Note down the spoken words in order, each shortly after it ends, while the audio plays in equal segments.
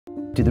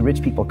do the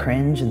rich people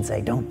cringe and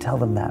say, don't tell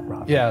them that,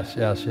 Rob? Yes,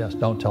 yes, yes.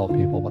 Don't tell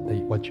people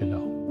what you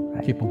know.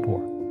 Right. Keep them poor.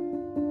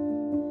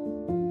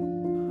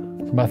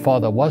 So my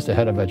father was the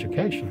head of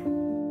education,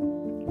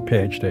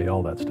 PhD,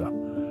 all that stuff.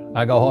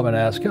 I go home and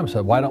ask him,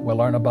 said, why don't we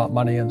learn about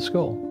money in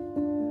school?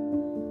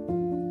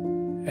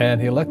 And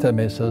he looked at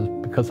me and says,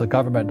 because the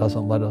government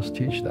doesn't let us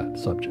teach that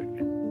subject.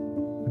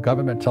 The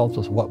government tells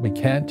us what we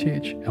can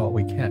teach and what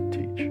we can't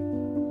teach.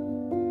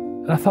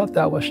 And I thought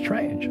that was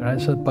strange. And I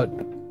said, but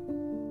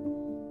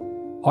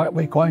aren't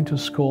we going to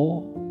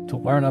school to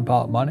learn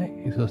about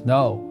money? He says,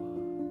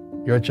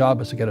 no, your job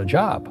is to get a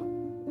job.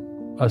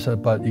 I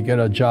said, but you get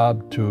a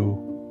job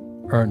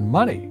to earn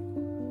money.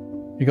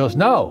 He goes,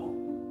 no,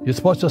 you're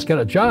supposed to just get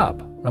a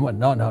job. And I went,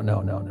 no, no,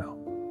 no, no, no.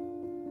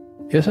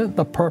 Isn't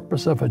the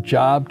purpose of a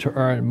job to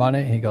earn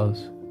money? He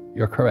goes,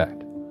 you're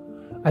correct.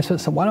 I said,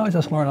 so why don't I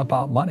just learn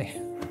about money?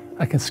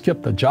 I can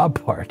skip the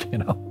job part, you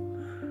know?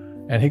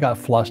 And he got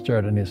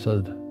flustered and he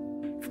said,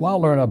 if you want to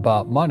learn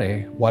about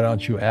money, why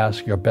don't you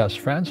ask your best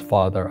friend's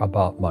father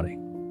about money?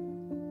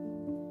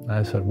 And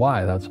I said,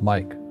 why? That's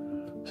Mike.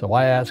 So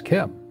I asked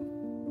him.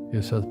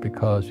 He says,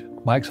 because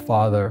Mike's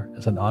father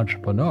is an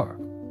entrepreneur.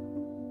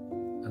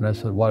 And I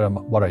said,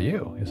 what are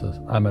you? He says,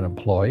 I'm an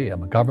employee.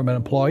 I'm a government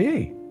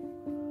employee.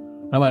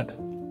 I went,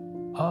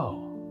 oh,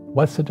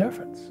 what's the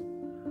difference?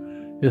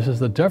 He says,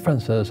 the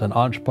difference is an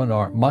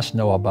entrepreneur must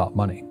know about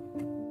money,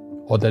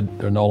 or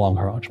they're no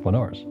longer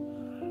entrepreneurs.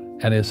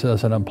 And he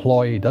says an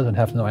employee doesn't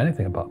have to know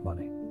anything about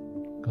money,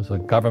 because the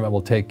government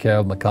will take care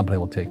of them, the company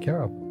will take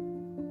care of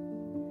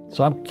them.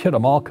 So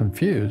I'm all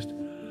confused.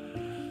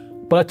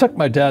 But I took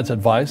my dad's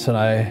advice and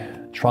I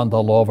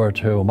trundled over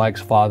to Mike's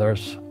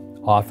father's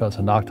office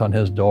and knocked on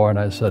his door and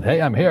I said,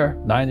 hey, I'm here,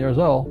 9 years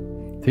old.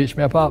 Teach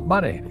me about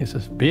money. He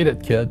says, beat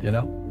it, kid, you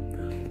know.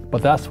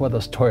 But that's where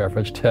the story of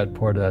Rich Dad,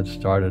 Poor Dad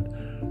started.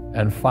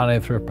 And finally,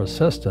 through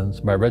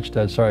persistence, my rich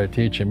dad started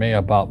teaching me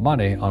about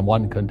money on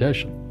one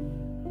condition.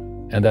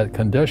 And that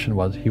condition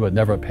was he would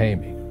never pay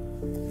me.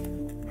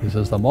 He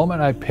says, the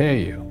moment I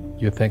pay you,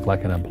 you think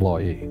like an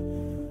employee.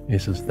 He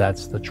says,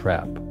 that's the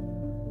trap.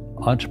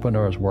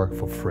 Entrepreneurs work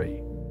for free.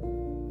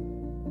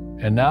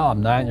 And now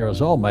I'm 9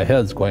 years old, my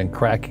head's going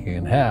cracking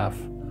in half.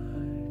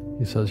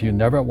 He says, you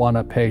never want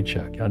a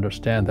paycheck. You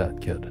understand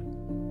that, kid?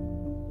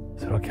 I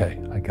said, okay,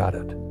 I got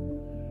it.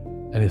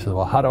 And he says,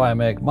 well, how do I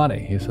make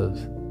money? He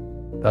says,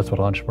 that's what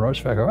entrepreneurs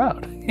figure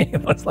out.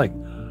 It's like,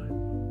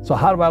 so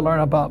how do I learn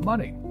about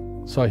money?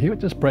 So he would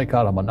just break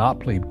out a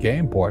Monopoly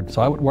game board.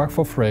 So I would work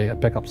for free.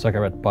 I'd pick up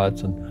cigarette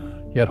butts,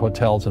 and he had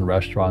hotels and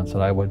restaurants,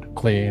 and I would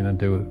clean and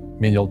do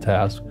menial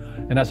tasks.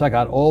 And as I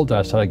got older,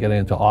 I started getting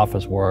into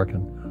office work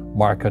and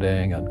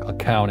marketing and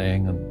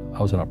accounting, and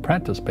I was an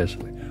apprentice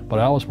basically, but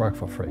I always worked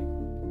for free.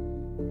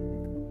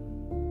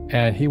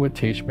 And he would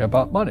teach me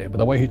about money, but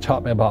the way he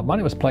taught me about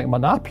money was playing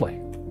Monopoly.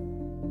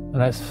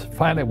 And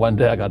finally one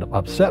day I got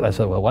upset. I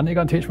said, well, when are you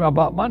going to teach me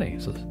about money? He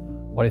says,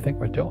 what do you think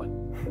we're doing?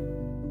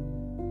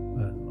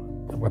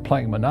 We're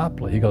playing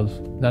Monopoly. He goes,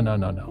 no, no,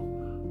 no, no.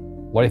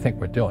 What do you think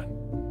we're doing?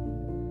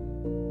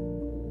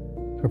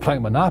 We're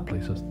playing Monopoly.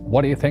 He says,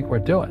 what do you think we're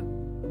doing?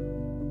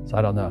 So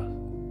I don't know.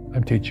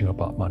 I'm teaching you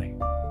about money.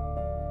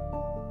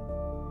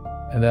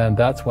 And then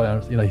that's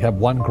when, you have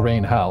one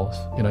green house.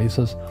 He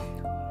says,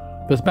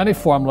 there's many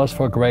formulas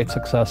for great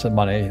success in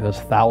money.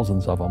 There's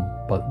thousands of them,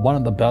 but one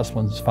of the best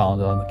ones is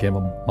found on the game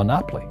of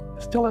Monopoly.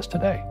 It still is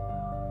today.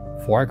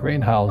 4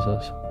 green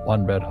houses,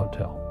 1 red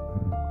hotel.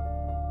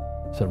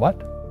 I said,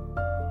 what?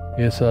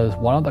 He says,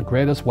 one of the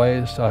greatest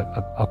ways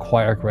to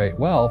acquire great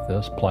wealth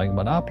is playing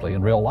Monopoly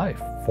in real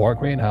life. 4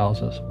 green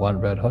houses, 1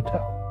 red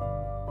hotel.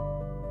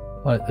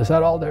 Well, is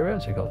that all there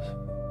is? He goes,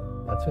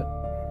 that's it.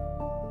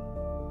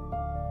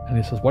 And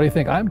he says, what do you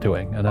think I'm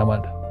doing? And I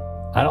went,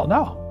 I don't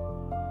know.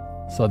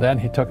 So then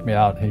he took me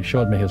out and he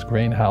showed me his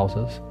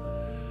greenhouses.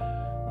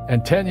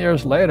 And 10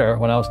 years later,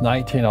 when I was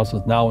 19, I was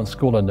now in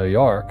school in New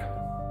York,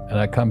 and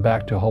I come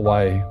back to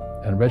Hawaii,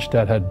 and Rich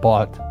Dad had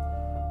bought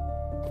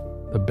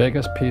the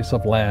biggest piece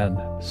of land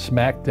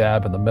smack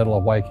dab in the middle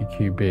of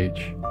Waikiki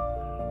Beach.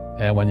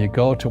 And when you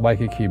go to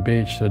Waikiki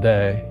Beach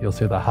today, you'll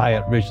see the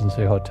Hyatt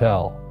Regency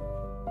Hotel.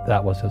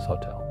 That was his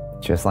hotel.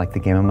 Just like the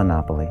game of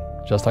Monopoly.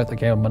 Just like the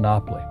game of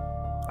Monopoly.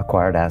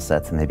 Acquired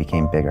assets and they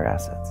became bigger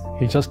assets.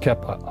 He just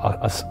kept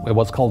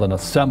what's called an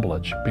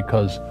assemblage,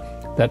 because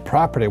that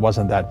property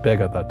wasn't that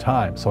big at the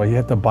time, so he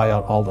had to buy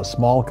out all the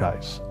small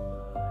guys.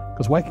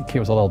 Because Waikiki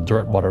was a little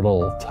dirtwater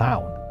little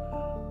town.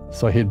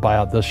 So he'd buy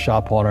out this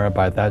shop owner and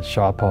buy that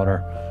shop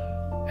owner.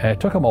 And it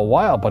took him a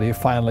while, but he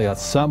finally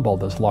assembled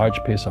this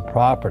large piece of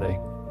property.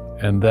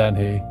 And then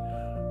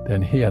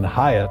he and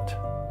Hyatt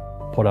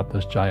put up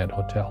this giant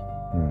hotel.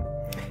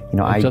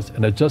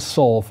 It just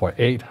sold for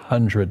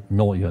 $800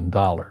 million.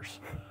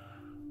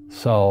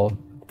 So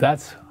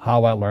that's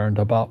how I learned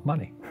about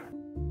money.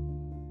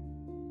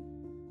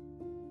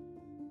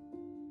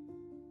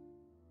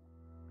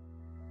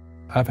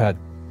 I've had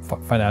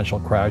financial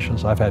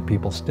crashes. I've had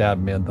people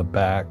stab me in the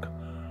back,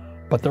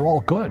 but they're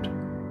all good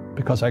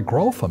because I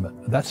grow from it.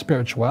 That's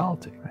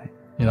spirituality. Right.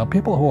 You know,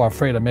 people who are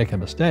afraid of making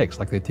mistakes,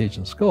 like they teach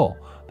in school,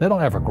 they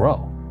don't ever grow.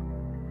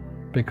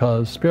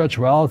 Because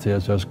spirituality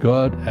is there's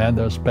good and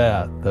there's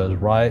bad, there's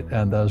right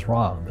and there's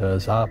wrong,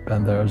 there's up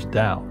and there's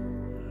down.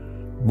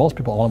 Most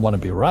people only want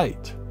to be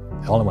right,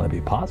 they only want to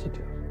be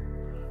positive.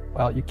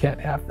 Well, you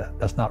can't have that.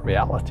 That's not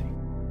reality.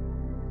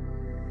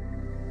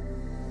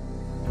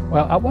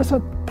 Well, I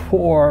wasn't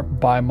poor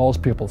by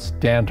most people's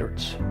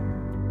standards,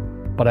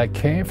 but I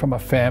came from a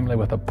family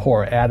with a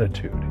poor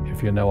attitude,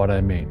 if you know what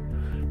I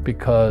mean.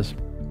 Because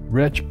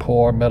rich,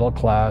 poor, middle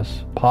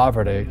class,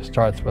 poverty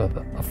starts with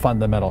a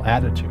fundamental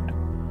attitude.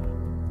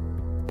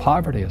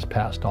 Poverty is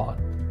passed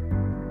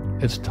on.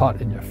 It's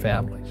taught in your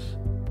families.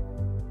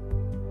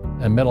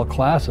 And middle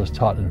class is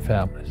taught in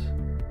families.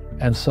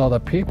 And so the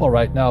people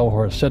right now who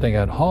are sitting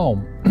at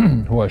home,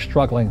 who are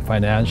struggling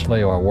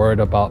financially or worried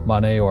about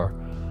money or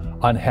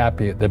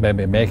unhappy, they may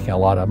be making a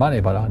lot of money,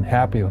 but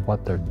unhappy with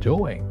what they're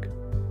doing,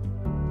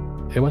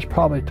 it was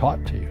probably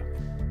taught to you.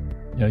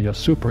 You know, your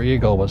super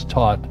ego was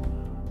taught,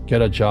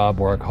 get a job,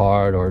 work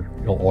hard, or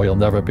you'll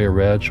never be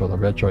rich, or the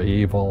rich are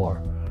evil, or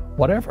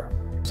whatever.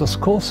 The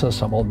school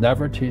system will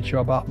never teach you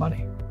about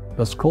money.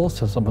 The school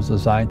system was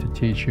designed to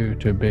teach you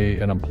to be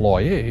an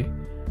employee,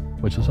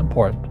 which is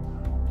important,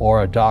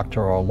 or a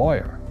doctor or a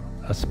lawyer,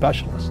 a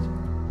specialist,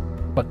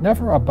 but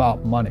never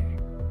about money.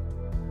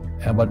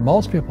 And what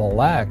most people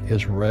lack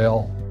is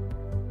real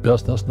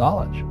business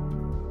knowledge,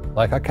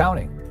 like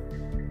accounting,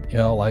 you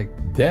know, like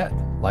debt,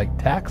 like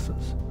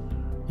taxes.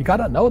 You got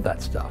to know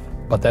that stuff,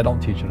 but they don't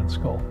teach it in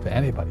school to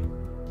anybody.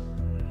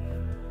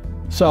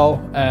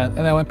 So, and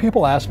then when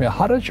people ask me,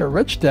 how did your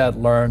rich dad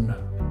learn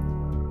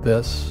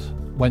this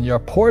when your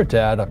poor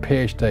dad, a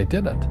PhD,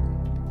 didn't?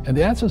 And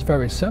the answer is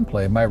very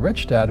simply, my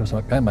rich dad, who's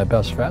my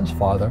best friend's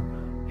father,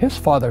 his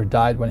father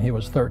died when he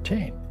was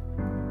 13.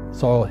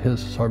 So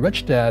his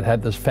rich dad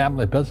had this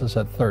family business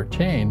at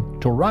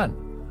 13 to run.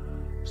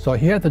 So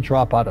he had to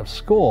drop out of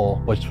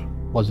school, which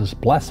was his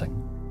blessing.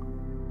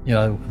 You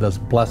know, there's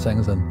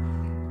blessings, and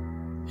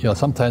you know,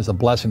 sometimes the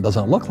blessing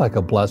doesn't look like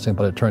a blessing,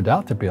 but it turned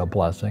out to be a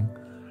blessing.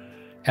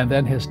 And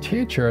then his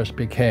teachers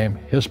became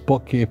his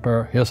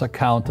bookkeeper, his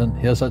accountant,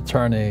 his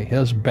attorney,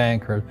 his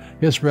banker,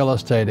 his real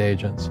estate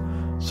agents.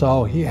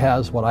 So he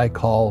has what I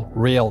call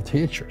real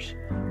teachers,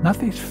 not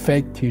these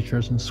fake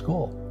teachers in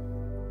school.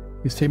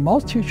 You see,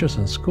 most teachers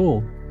in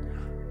school,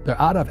 they're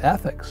out of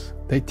ethics.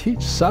 They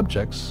teach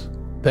subjects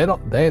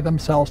they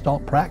themselves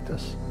don't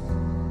practice.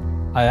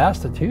 I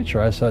asked the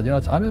teacher, I said, you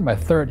know, I'm in my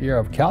third year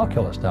of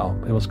calculus now.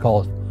 It was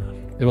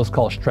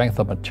called strength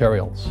of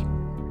materials.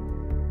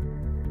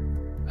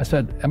 I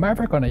said, am I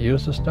ever going to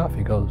use this stuff?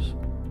 He goes,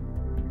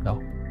 no.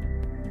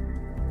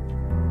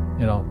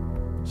 You know,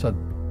 I said,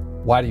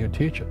 why do you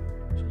teach it?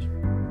 He says,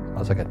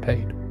 because I get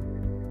paid.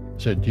 I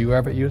said, do you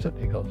ever use it?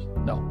 He goes,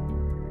 no.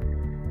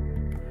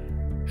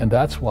 And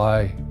that's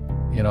why,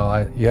 you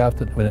know, you have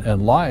to,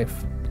 in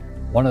life,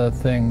 one of the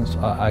things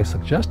I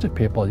suggest to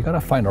people, you got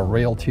to find a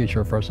real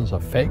teacher versus a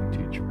fake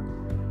teacher.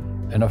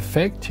 And a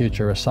fake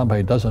teacher is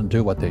somebody who doesn't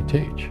do what they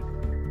teach.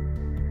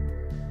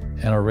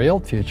 And a real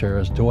teacher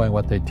is doing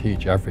what they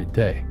teach every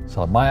day.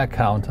 So my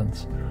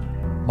accountants,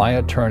 my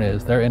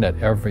attorneys, they're in it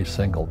every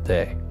single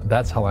day.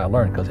 That's how I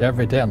learn, because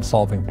every day I'm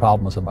solving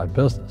problems in my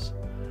business.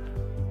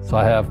 So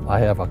I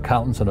have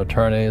accountants and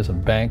attorneys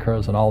and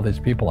bankers and all these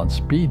people on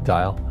speed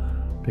dial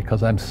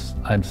because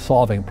I'm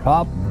solving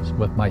problems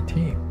with my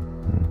team.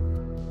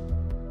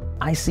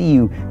 I see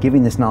you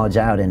giving this knowledge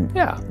out, and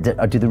yeah.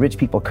 Do the rich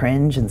people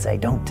cringe and say,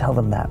 don't tell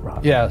them that,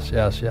 Rob? Yes.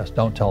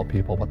 Don't tell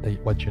people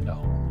what you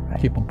know. Right.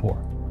 Keep them poor.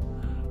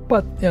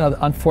 But, you know,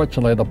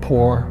 unfortunately, the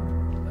poor,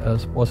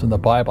 as was in the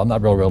Bible, I'm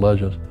not real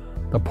religious,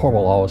 the poor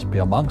will always be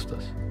amongst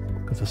us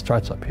because it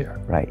starts up here.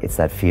 Right, it's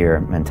that fear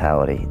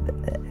mentality.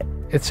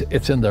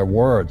 It's in their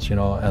words, you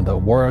know, and the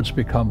words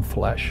become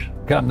flesh.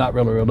 Again, I'm not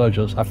really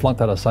religious. I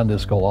flunked out of Sunday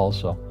school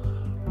also.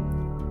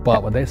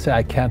 But when they say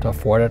I can't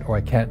afford it or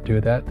I can't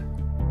do that,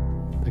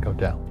 they go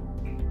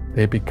down.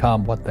 They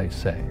become what they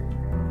say.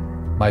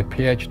 My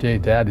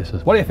PhD daddy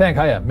says, what do you think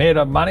I am, made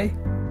of money?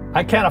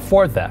 I can't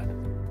afford that.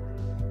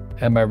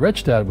 And my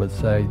rich dad would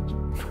say,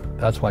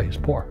 that's why he's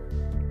poor.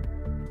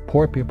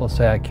 Poor people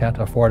say, I can't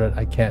afford it,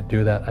 I can't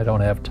do that, I don't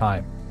have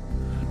time.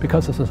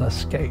 Because it's an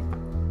escape.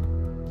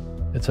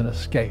 It's an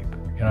escape,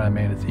 you know what I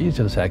mean? It's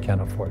easy to say, I can't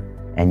afford it.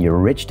 And your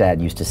rich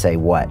dad used to say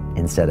what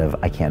instead of,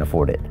 I can't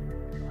afford it?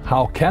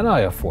 How can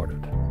I afford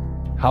it?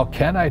 How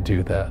can I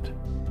do that?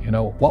 You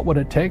know, what would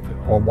it take,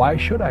 or why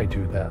should I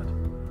do that?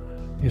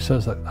 He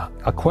says that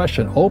a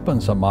question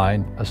opens the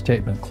mind, a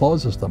statement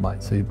closes the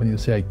mind. See, when you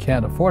say, I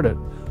can't afford it,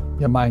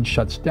 your mind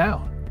shuts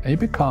down, and you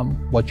become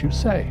what you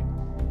say.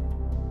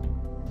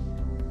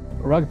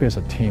 Rugby is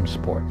a team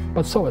sport,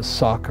 but so is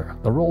soccer.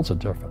 The rules are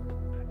different.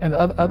 And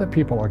other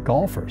people are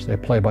golfers. They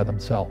play by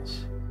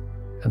themselves.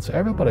 And so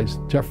everybody's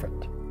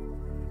different.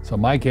 So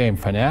my game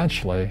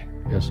financially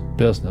is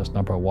business,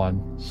 number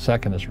one.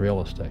 Second is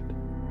real estate.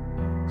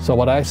 So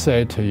what I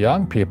say to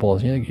young people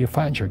is, you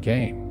find your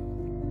game.